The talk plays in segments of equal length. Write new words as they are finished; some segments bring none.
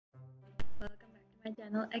My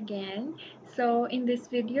channel again. So in this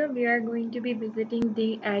video we are going to be visiting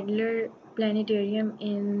the Adler Planetarium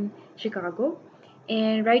in Chicago,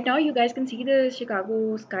 and right now you guys can see the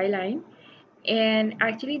Chicago skyline. And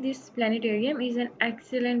actually this planetarium is an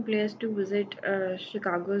excellent place to visit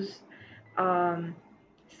Chicago's um,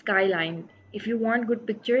 skyline. If you want good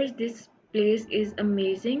pictures, this place is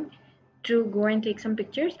amazing to go and take some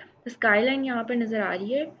pictures. The skyline यहाँ पर नजर आ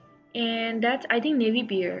रही है, and that's I think Navy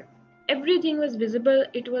Pier. Everything was visible.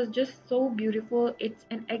 It was just so beautiful. It's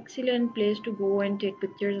an excellent place to go and take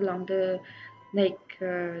pictures along the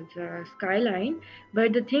skyline.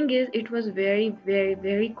 But the thing is, it was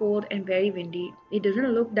very cold and very windy. It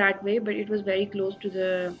doesn't look that way, but it was very close to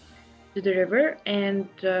the river, and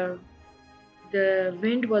the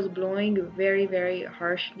wind was blowing very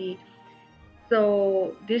harshly.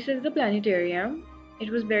 So this is the planetarium. It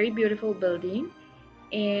was very beautiful building,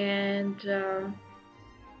 and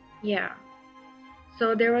yeah.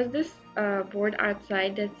 So there was this board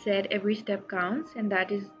outside that said every step counts, and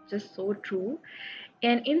that is just so true.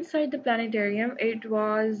 And inside the planetarium, it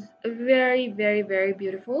was very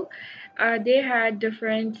beautiful. They had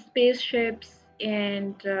different spaceships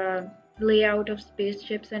and layout of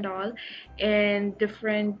spaceships and all, and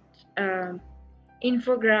different um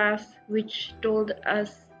infographs which told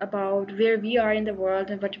us about where we are in the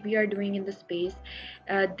world and what we are doing in the space.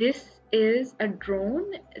 This is a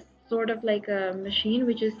drone, sort of like a machine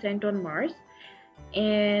which is sent on Mars.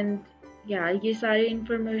 And yeah, ये सारे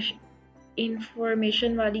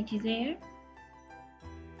information वाली चीजें हैं.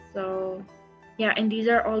 So yeah, and these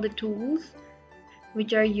are all the tools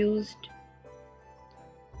which are used.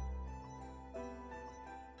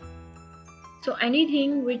 So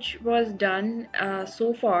anything which was done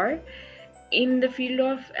so far in the field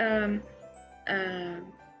of uh,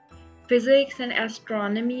 physics and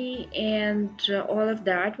astronomy and all of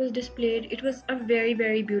that was displayed. It was a very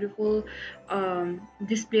beautiful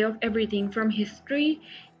display of everything from history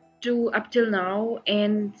to up till now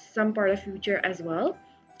and some part of future as well.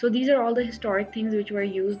 So these are all the historic things which were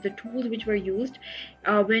used, the tools which were used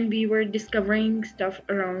when we were discovering stuff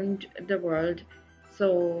around the world.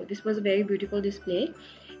 So this was a very beautiful display.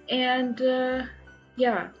 And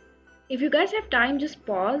yeah, if you guys have time, just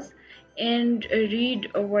pause and read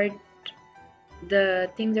what the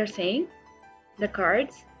things are saying, the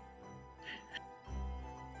cards.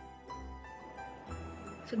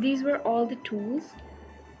 So these were all the tools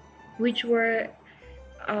which were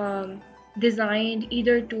um, designed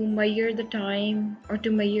either to measure the time or to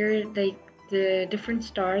measure like the different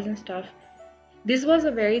stars and stuff. This was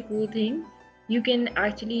a very cool thing. You can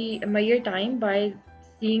actually measure time by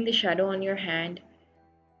seeing the shadow on your hand,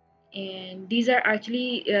 and these are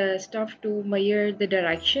actually stuff to measure the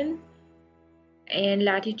direction and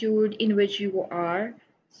latitude in which you are.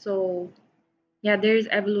 So yeah, there is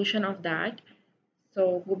evolution of that.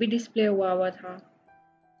 So वो भी display हुआ था.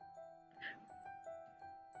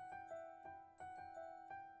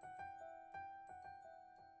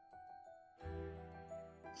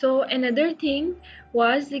 So another thing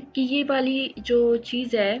was कि ये वाली जो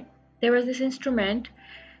चीज़ है, there was this instrument,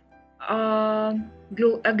 a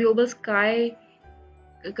global sky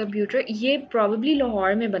computer. ये probably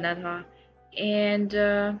लाहौर में बना था, and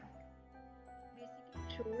basically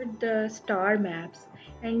showed the star maps,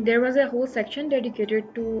 and there was a whole section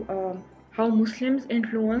dedicated to how Muslims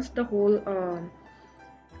influenced the whole uh,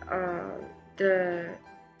 the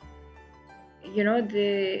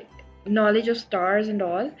the knowledge of stars and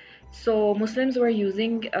all. So Muslims were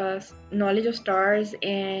using knowledge of stars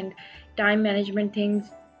and time management things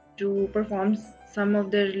to perform some of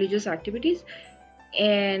the religious activities,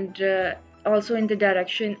 and also in the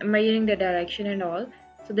direction, measuring the direction and all.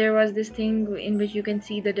 So there was this thing in which you can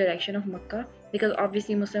see the direction of Makkah, because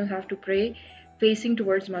obviously Muslims have to pray facing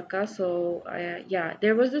towards Makkah. So yeah,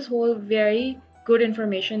 there was this whole very good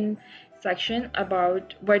information section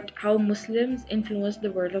about what how Muslims influenced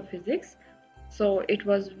the world of physics. So it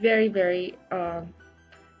was very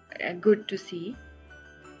good to see.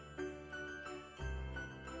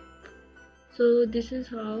 So this is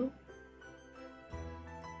how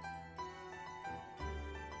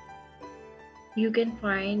you can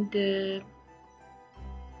find the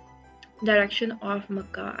direction of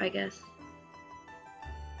Makkah, I guess.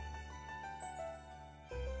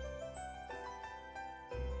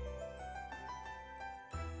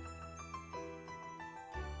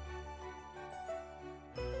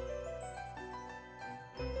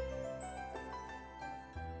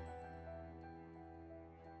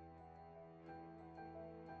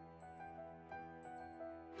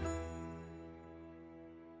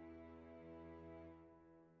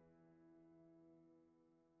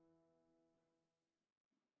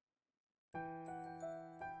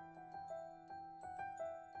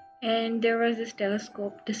 And there was this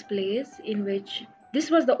telescope displays in which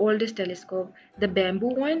this was the oldest telescope, the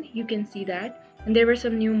bamboo one. You can see that, and there were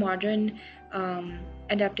some new modern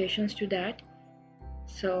adaptations to that.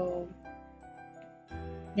 So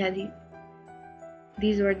yeah,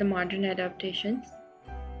 these were the modern adaptations.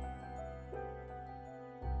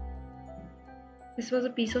 This was a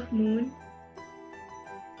piece of moon.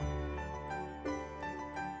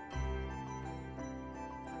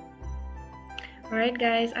 Alright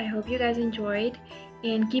guys, I hope you guys enjoyed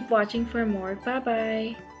and keep watching for more. Bye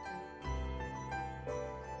bye.